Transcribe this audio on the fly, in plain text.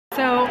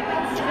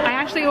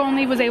actually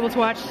only was able to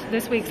watch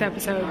this week's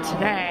episode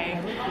today,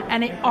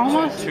 and it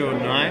almost...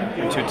 209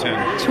 or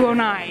 210?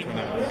 209.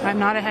 I'm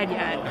not ahead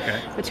yet.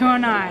 Okay. But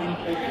 209.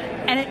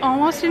 And it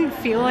almost didn't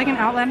feel like an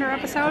Outlander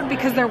episode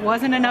because there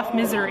wasn't enough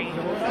misery.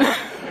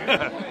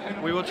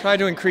 We will try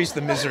to increase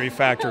the misery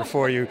factor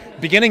for you.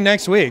 Beginning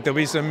next week, there'll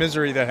be some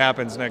misery that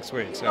happens next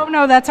week. So. Oh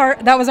no,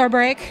 that was our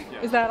break?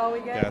 Yeah. Is that all we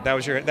get? Yeah, that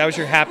was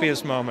your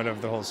happiest moment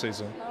of the whole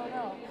season. Oh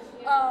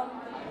no.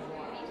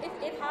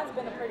 It has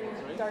been a pretty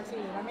dark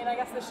season. I mean, I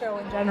guess the show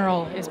in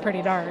general is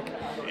pretty dark.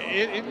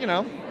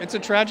 It's a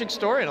tragic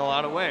story in a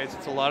lot of ways.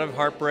 It's a lot of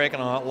heartbreak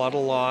and a lot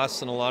of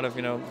loss and a lot of,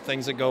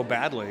 things that go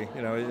badly.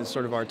 It's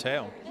sort of our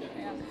tale.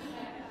 Yeah.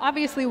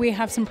 Obviously, we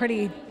have some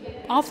pretty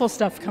awful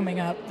stuff coming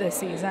up this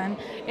season.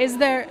 Is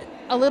there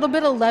a little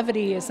bit of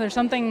levity? Is there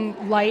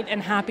something light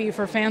and happy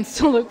for fans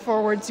to look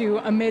forward to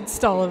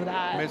amidst all of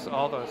that? Amidst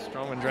all the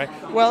Strowman drag.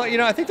 Well,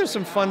 I think there's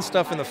some fun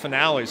stuff in the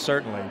finale,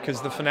 certainly,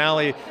 because the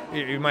finale,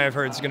 you might have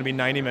heard, is going to be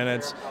 90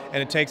 minutes,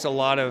 and it takes a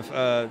lot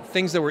of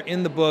things that were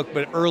in the book,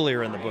 but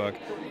earlier in the book,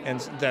 and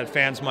that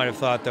fans might have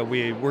thought that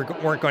we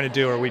weren't going to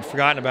do or we'd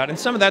forgotten about. And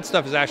some of that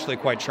stuff is actually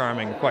quite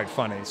charming, quite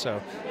funny,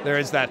 so there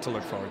is that to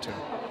look forward to.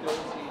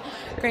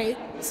 Great.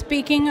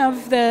 Speaking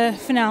of the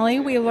finale,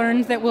 we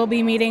learned that we'll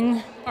be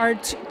meeting our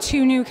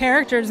two new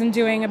characters and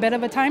doing a bit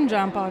of a time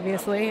jump,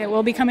 obviously. It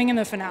will be coming in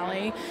the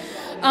finale.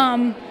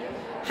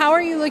 How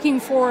are you looking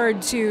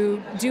forward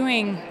to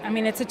doing,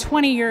 it's a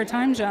 20-year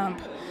time jump.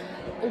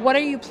 What are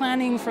you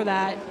planning for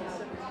that?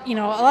 A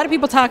lot of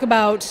people talk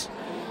about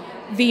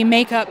the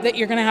makeup that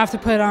you're going to have to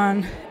put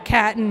on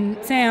Kat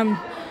and Sam,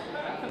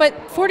 but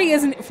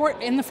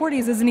in the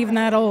 40s isn't even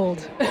that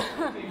old.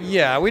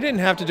 Yeah, we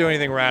didn't have to do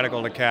anything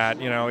radical to Kat.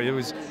 It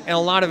was, and a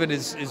lot of it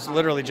is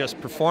literally just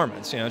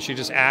performance. She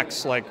just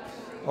acts like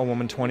a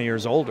woman 20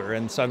 years older,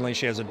 and suddenly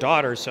she has a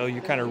daughter. So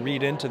you kind of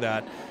read into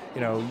that.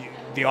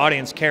 The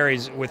audience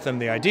carries with them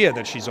the idea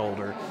that she's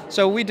older.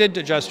 So we did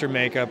adjust her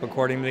makeup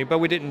accordingly, but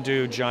we didn't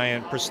do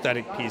giant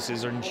prosthetic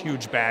pieces or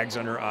huge bags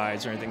on her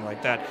eyes or anything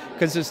like that,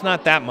 because it's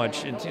not that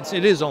much.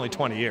 It is only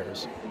 20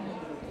 years.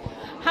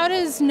 How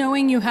does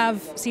knowing you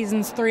have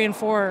seasons 3 and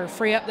 4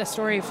 free up the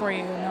story for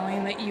you,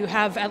 knowing that you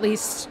have at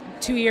least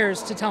 2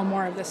 years to tell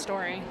more of the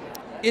story?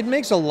 It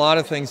makes a lot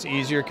of things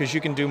easier because you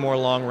can do more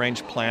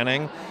long-range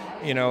planning,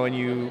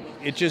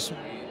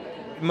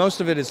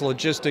 most of it is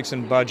logistics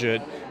and budget.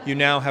 You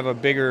now have a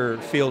bigger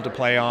field to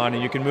play on,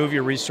 and you can move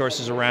your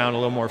resources around a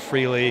little more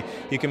freely.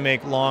 You can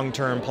make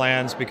long-term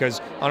plans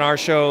because on our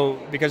show,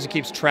 because it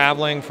keeps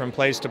traveling from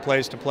place to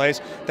place to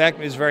place,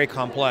 that is very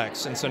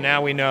complex. And so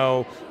now we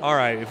know, all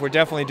right, if we're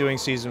definitely doing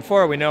season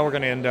 4, we know we're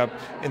going to end up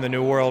in the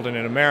New World and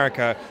in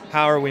America.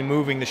 How are we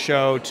moving the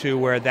show to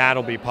where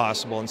that'll be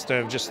possible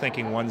instead of just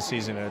thinking one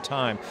season at a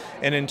time?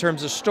 And in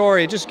terms of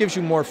story, it just gives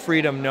you more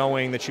freedom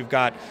knowing that you've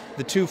got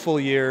the 2 full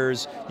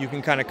years. You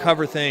can kind of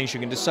cover things.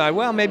 You can decide,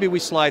 well, maybe we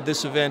slide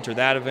this event or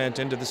that event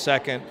into the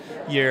second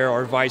year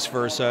or vice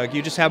versa.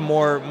 You just have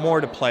more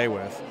to play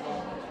with.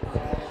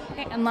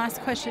 Okay, and last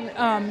question.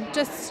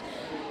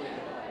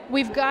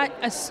 We've got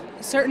a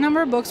certain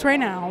number of books right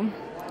now,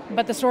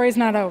 but the story's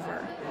not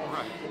over.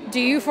 Do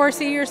you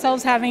foresee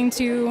yourselves having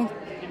to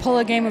pull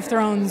a Game of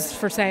Thrones,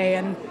 for say,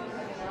 and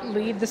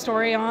lead the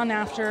story on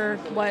after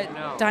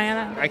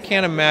Diana? I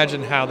can't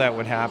imagine how that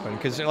would happen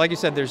because, like you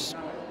said, there's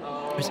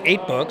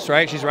 8 books,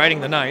 right? She's writing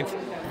the 9th.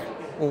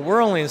 Well,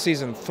 we're only in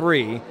season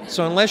 3,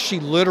 so unless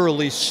she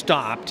literally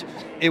stopped,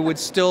 it would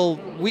still...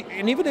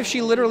 And even if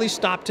she literally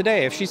stopped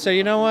today, if she said,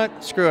 you know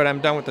what, screw it,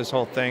 I'm done with this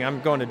whole thing, I'm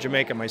going to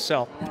Jamaica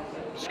myself,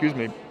 excuse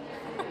me,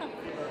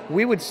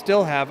 we would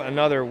still have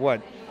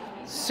another,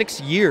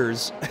 6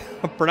 years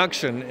of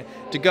production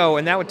to go,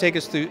 and that would take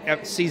us through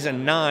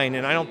season 9,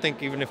 and I don't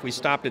think even if we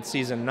stopped at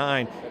season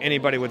 9,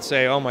 anybody would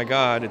say, oh my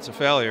God, it's a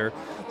failure.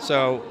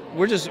 So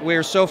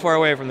we're so far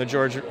away from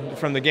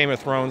the Game of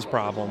Thrones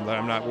problem that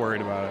I'm not worried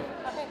about it.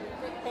 Okay,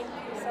 thank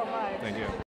you so much. Thank you.